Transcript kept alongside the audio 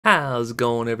How's it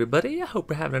going, everybody? I hope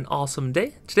you're having an awesome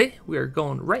day. Today we are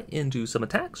going right into some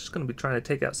attacks. Just going to be trying to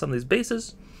take out some of these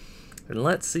bases. And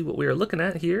let's see what we are looking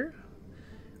at here.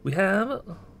 We have a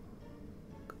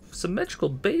symmetrical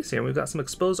base here. And we've got some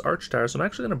exposed arch towers. So I'm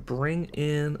actually going to bring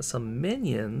in some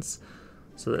minions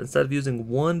so that instead of using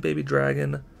one baby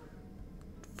dragon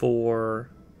for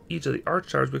each of the arch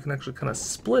towers, we can actually kind of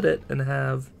split it and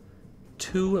have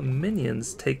two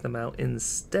minions take them out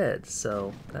instead,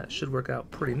 so that should work out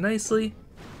pretty nicely.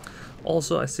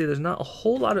 Also, I see there's not a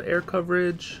whole lot of air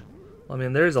coverage. I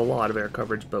mean, there is a lot of air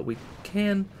coverage, but we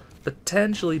can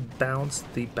potentially bounce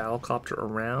the battlecopter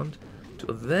around to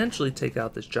eventually take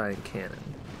out this giant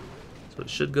cannon. So it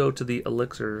should go to the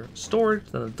elixir storage,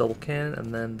 then a double cannon,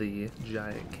 and then the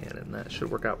giant cannon. That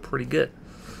should work out pretty good.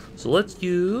 So let's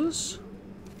use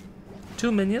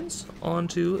two minions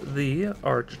onto the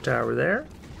archer tower there.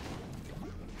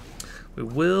 We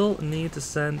will need to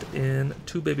send in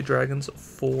two baby dragons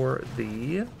for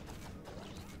the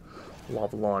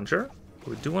lava launcher.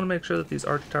 We do want to make sure that these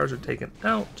archer towers are taken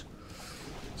out.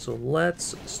 So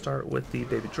let's start with the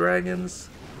baby dragons,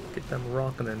 get them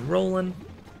rocking and rolling.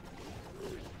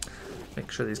 Make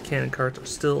sure these cannon carts are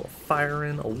still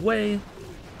firing away.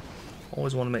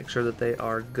 Always want to make sure that they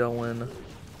are going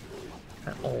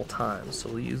at all times. So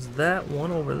we'll use that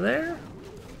one over there.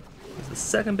 Use the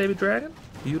second baby dragon.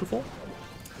 Beautiful.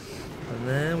 And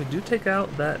then we do take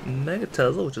out that Mega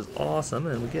Tesla, which is awesome,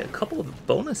 and we get a couple of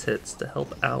bonus hits to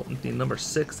help out the number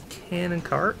 6 cannon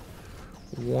cart.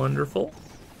 Wonderful.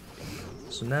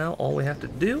 So now all we have to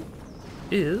do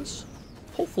is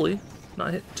hopefully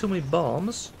not hit too many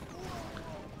bombs.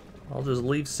 I'll just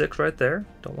leave 6 right there.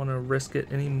 Don't want to risk it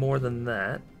any more than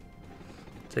that.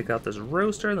 Take out this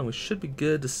roaster, then we should be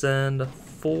good to send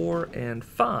 4 and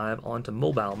 5 onto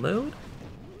mobile mode.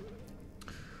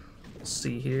 Let's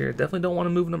see here. Definitely don't want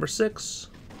to move number 6.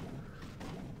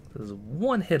 There's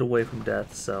one hit away from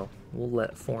death, so we'll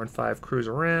let 4 and 5 cruise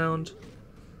around.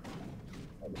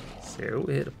 So here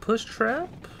we hit a push trap.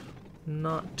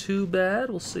 Not too bad.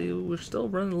 We'll see. We're still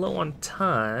running low on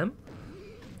time.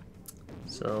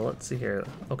 So let's see here.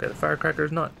 Okay, the firecracker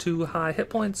is not too high hit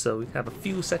points, so we have a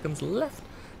few seconds left.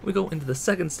 We go into the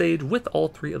second stage with all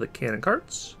 3 of the cannon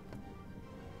carts.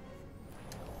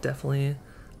 Definitely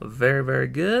very, very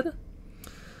good.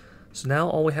 So now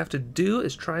all we have to do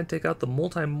is try and take out the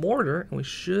multi-mortar, and we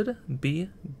should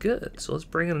be good. So let's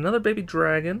bring in another baby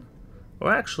dragon.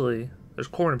 Well, actually, there's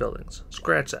corner buildings.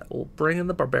 Scratch that. We'll bring in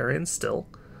the barbarians still,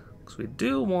 because we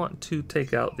do want to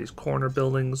take out these corner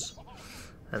buildings.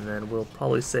 And then we'll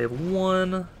probably save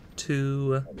 1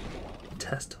 to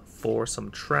test for some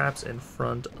traps in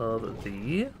front of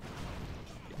the...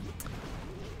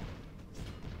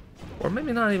 Or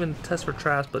maybe not even test for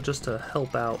traps, but just to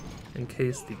help out in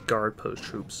case the guard post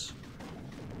troops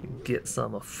get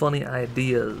some funny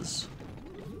ideas.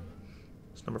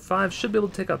 So number 5 should be able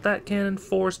to take out that cannon.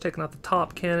 4 is taking out the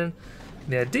top cannon.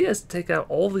 And the idea is to take out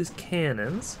all these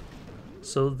cannons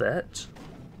so that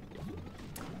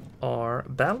our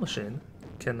battle machine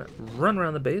can run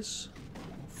around the base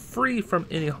free from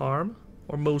any harm,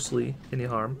 or mostly any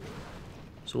harm.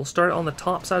 So we'll start on the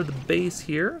top side of the base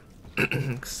here,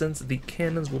 since the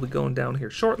cannons will be going down here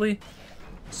shortly.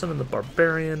 Summon the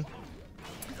barbarian,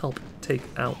 help take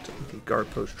out the guard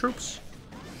post troops.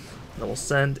 Then we'll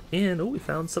send in, oh, we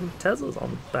found some Teslas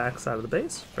on the back side of the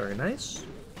base. Very nice.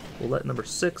 We'll let number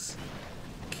 6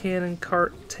 cannon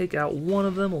cart take out one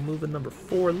of them. We'll move in number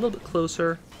 4 a little bit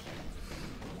closer.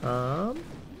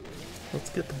 Let's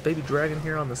get the baby dragon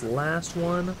here on this last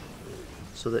one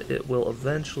so that it will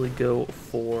eventually go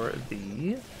for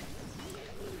the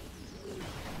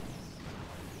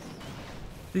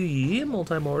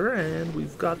multi-mortar, and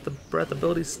we've got the breath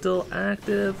ability still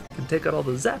active. We can take out all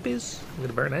the zappies and get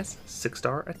a very nice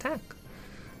 6-star attack.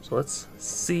 So let's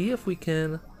see if we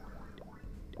can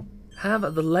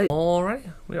have the light. Alright,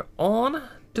 we are on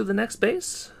to the next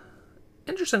base.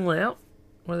 Interesting layout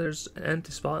where there's an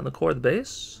empty spot in the core of the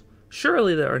base.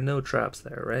 Surely there are no traps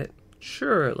there, right?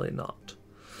 Surely not.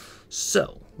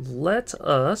 So let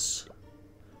us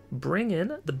bring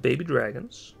in the baby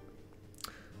dragons,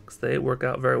 because they work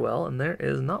out very well, and there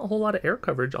is not a whole lot of air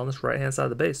coverage on this right hand side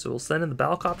of the base. So we'll send in the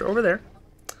battlecopter over there.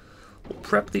 We'll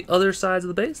prep the other sides of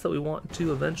the base that we want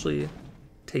to eventually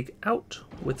take out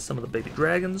with some of the baby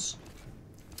dragons,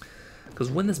 because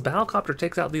when this battlecopter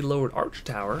takes out the lowered arch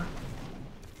tower,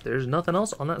 there's nothing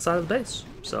else on that side of the base.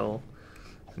 So,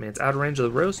 I mean, it's out of range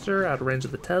of the roaster, out of range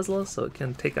of the Tesla, so it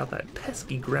can take out that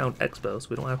pesky ground expo, so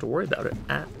we don't have to worry about it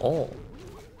at all.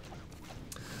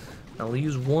 Now we'll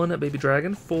use 1 baby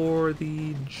dragon for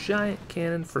the giant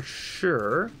cannon for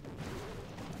sure.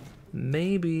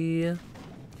 maybe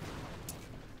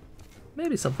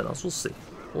something else. We'll see.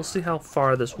 We'll see how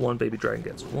far this one baby dragon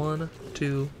gets. 1,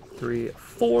 2, 3,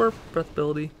 4 breath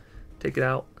ability. Take it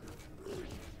out.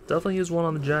 Definitely use one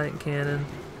on the giant cannon,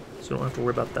 so you don't have to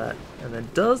worry about that. And then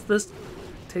does this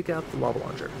take out the lava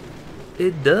launcher?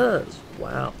 It does.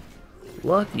 Wow.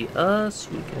 Lucky us.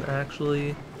 We can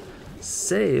actually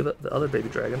save the other baby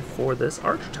dragon for this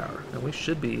archer tower. And we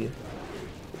should be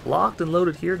locked and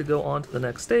loaded here to go on to the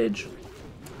next stage.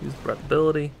 Use the breath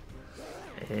ability.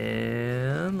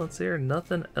 And let's see here,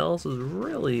 nothing else is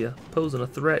really posing a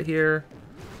threat here.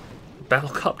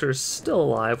 Battlecopter is still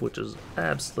alive, which is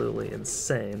absolutely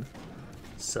insane.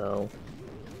 So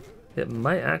it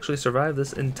might actually survive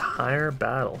this entire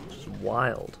battle, which is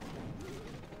wild.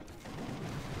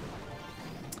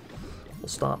 We'll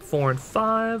stop 4 and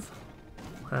 5.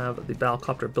 Have the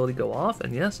Battlecopter ability go off,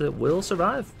 and yes, it will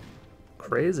survive.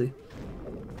 Crazy.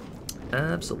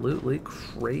 Absolutely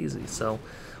crazy. So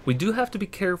we do have to be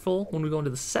careful when we go into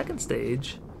the second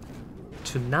stage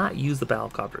to not use the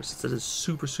Battlecopter, since it is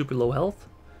super, super low health.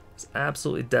 It's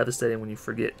absolutely devastating when you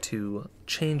forget to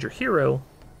change your hero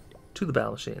to the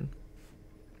battle machine.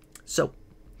 So,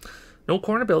 no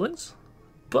corner buildings,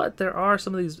 but there are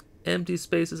some of these empty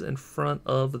spaces in front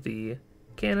of the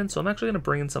cannon, so I'm actually going to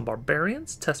bring in some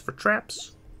barbarians, test for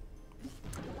traps.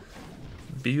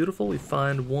 Beautiful, we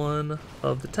find one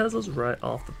of the Teslas right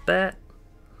off the bat.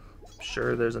 I'm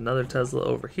sure there's another Tesla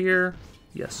over here.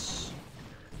 Yes.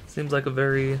 Seems like a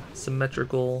very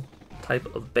symmetrical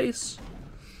type of base.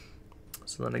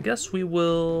 So then I guess we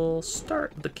will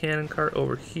start the cannon cart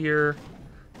over here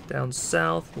down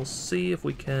south. We'll see if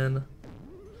we can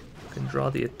draw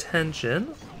the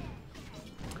attention.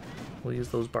 We'll use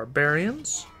those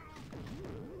barbarians.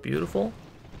 Beautiful.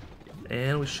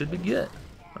 And we should be good.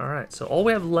 Alright, so all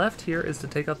we have left here is to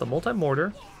take out the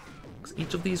multi-mortar, because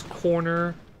each of these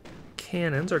corner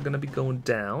cannons are going to be going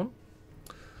down.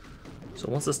 So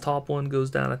once this top one goes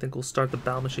down, I think we'll start the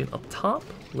battle machine up top,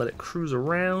 let it cruise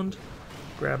around,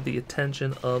 grab the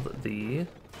attention of the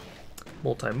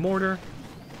multi-mortar.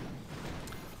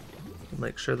 We'll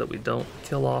make sure that we don't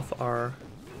kill off our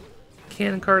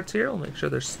cannon carts here. We'll make sure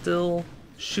they're still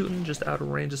shooting just out of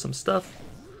range of some stuff.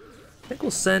 I think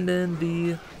we'll send in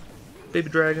the baby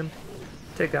dragon,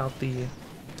 take out the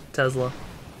Tesla,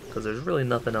 because there's really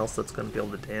nothing else that's going to be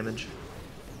able to damage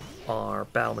our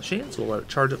battle machine. So we'll let it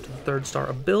charge up to the 3rd star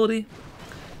ability,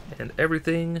 and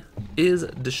everything is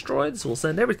destroyed. So we'll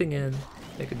send everything in,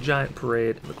 make a giant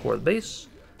parade in the core of the base,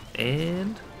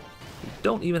 and we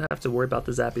don't even have to worry about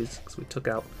the zappies because we took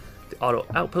out the auto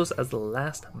outpost as the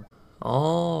last.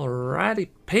 Alrighty,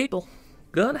 people.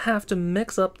 Gonna have to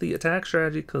mix up the attack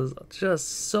strategy because just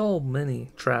so many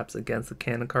traps against the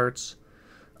cannon carts,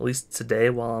 at least today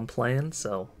while I'm playing,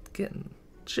 so getting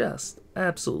just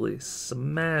absolutely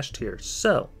smashed here.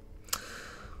 So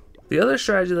the other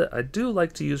strategy that I do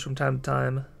like to use from time to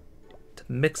time to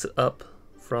mix it up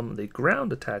from the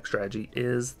ground attack strategy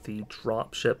is the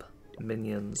dropship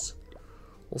minions.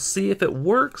 We'll see if it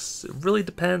works. It really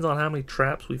depends on how many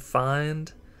traps we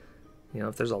find. You know,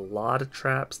 if there's a lot of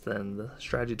traps, then the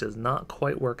strategy does not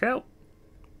quite work out.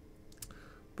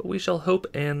 But we shall hope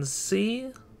and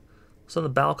see. Send the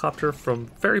Battlecopter from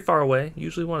very far away.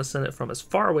 Usually want to send it from as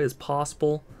far away as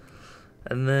possible.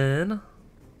 And then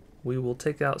we will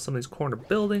take out some of these corner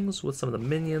buildings with some of the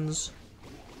minions.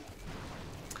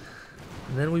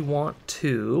 And then we want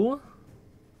to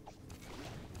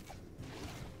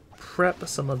prep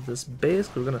some of this base.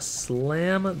 We're going to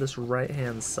slam this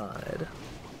right-hand side.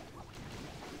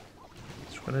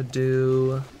 We're going to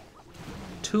do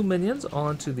 2 minions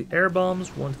onto the air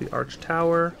bombs, 1 to the arch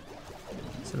tower,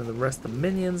 send in the rest of the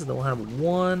minions, and then we'll have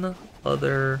 1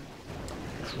 other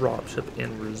dropship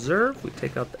in reserve. We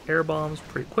take out the air bombs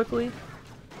pretty quickly.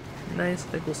 Nice. I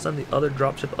think we'll send the other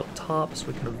dropship up top so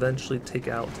we can eventually take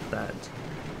out that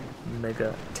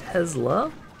Mega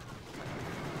Tesla.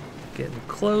 Getting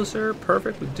closer.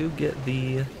 Perfect. We do get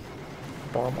the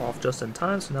bomb off just in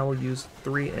time, so now we'll use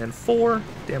 3 and 4,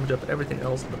 damage up everything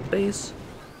else in the base,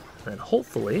 and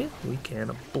hopefully we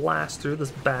can blast through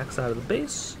this back side of the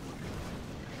base.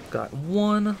 Got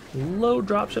 1 low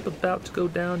dropship about to go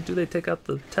down. Do they take out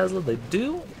the Tesla? They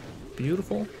do.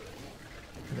 Beautiful.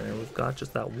 And then we've got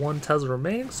just that 1 Tesla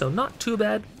remaining, so not too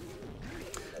bad.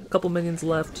 A couple minions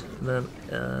left, and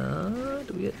then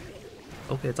do we get?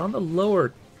 Okay, it's on the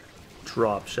lower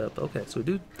dropship. Okay, so we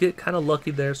do get kind of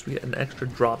lucky there, so we get an extra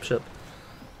dropship.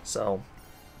 So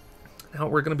now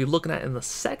what we're going to be looking at in the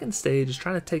second stage is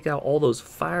trying to take out all those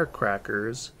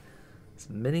firecrackers, as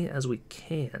many as we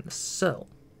can. So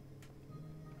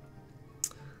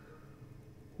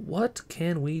what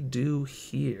can we do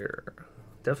here?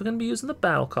 Definitely going to be using the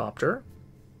Battlecopter.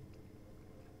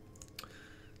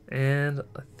 And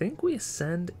I think we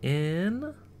send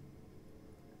in...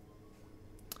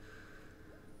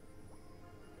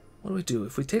 What do we do?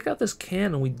 If we take out this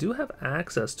cannon, we do have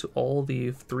access to all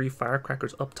the 3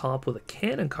 firecrackers up top with a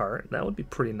cannon cart. That would be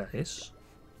pretty nice.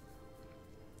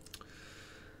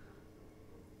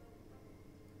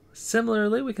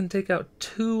 Similarly, we can take out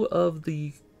 2 of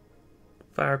the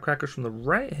firecrackers from the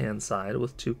right-hand side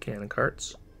with 2 cannon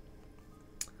carts.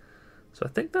 So I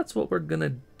think that's what we're going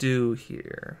to do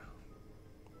here.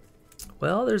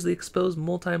 Well, there's the exposed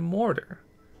multi-mortar.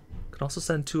 Can also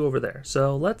send 2 over there.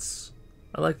 So let's...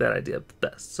 I like that idea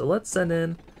best. So let's send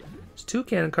in 2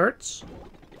 cannon carts.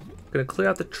 Going to clear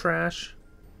out the trash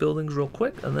buildings real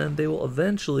quick, and then they will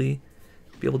eventually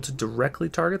be able to directly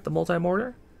target the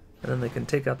multi-mortar, and then they can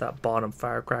take out that bottom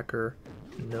firecracker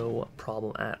no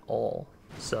problem at all.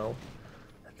 So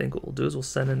I think what we'll do is we'll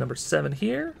send in number 7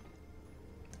 here.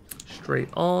 Straight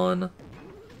on.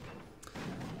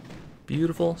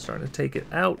 Beautiful. Starting to take it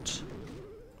out.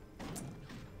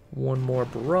 1 more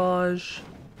barrage.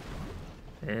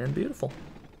 And beautiful.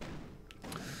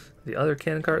 The other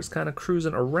cannon cart is kind of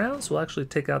cruising around, so we'll actually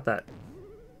take out that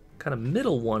kind of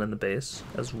middle one in the base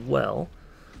as well.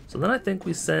 So then I think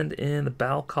we send in the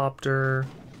Battlecopter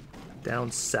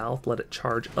down south, let it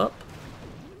charge up.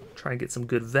 Try and get some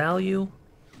good value.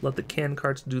 Let the cannon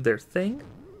carts do their thing.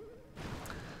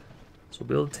 So we'll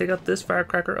be able to take out this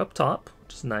firecracker up top,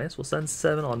 which is nice. We'll send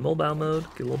 7 on mobile mode,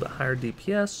 get a little bit higher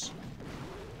DPS.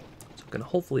 So we can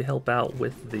hopefully help out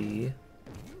with the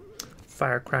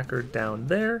firecracker down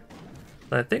there.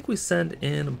 And I think we send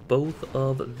in both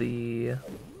of the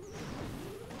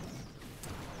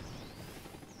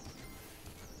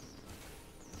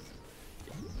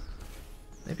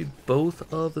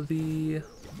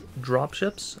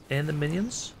dropships and the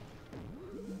minions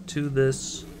to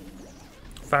this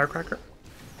firecracker,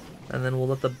 and then we'll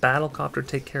let the Battlecopter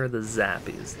take care of the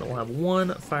zappies. Then we'll have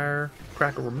 1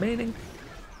 firecracker remaining,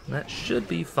 and that should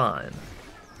be fine.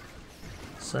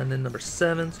 Send in number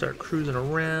 7, start cruising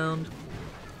around.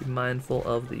 Be mindful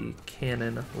of the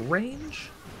cannon range.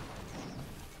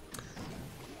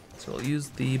 So we'll use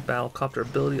the Battlecopter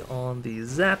ability on the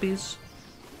zappies.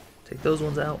 Take those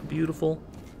ones out, beautiful.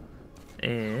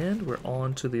 And we're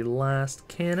on to the last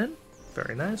cannon.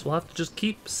 Very nice. We'll have to just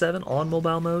keep 7 on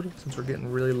mobile mode since we're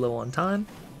getting really low on time.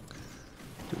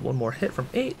 Do 1 more hit from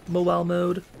 8, mobile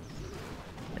mode.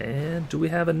 And do we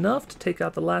have enough to take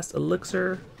out the last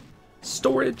elixir?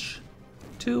 Storage.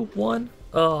 2, 1.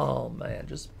 Oh man,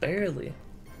 just barely.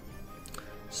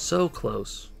 So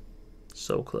close.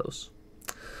 So close.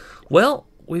 Well,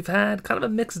 we've had kind of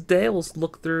a mixed day. We'll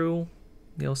look through,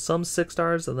 some 6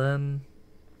 stars and then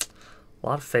a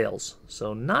lot of fails.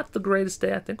 So not the greatest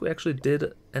day. I think we actually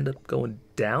did end up going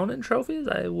down in trophies,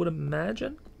 I would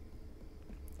imagine.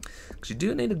 Because you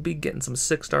do need to be getting some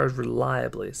 6 stars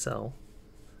reliably. So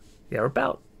yeah, we're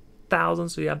about 1,000.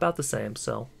 So yeah, about the same.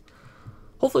 So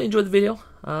hopefully you enjoyed the video.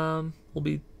 We'll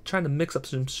be trying to mix up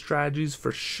some strategies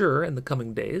for sure in the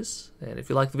coming days. And if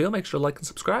you like the video, make sure to like and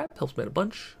subscribe. It helps me out a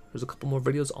bunch. There's a couple more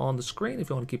videos on the screen if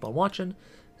you want to keep on watching.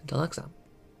 Until next time,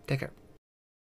 take care.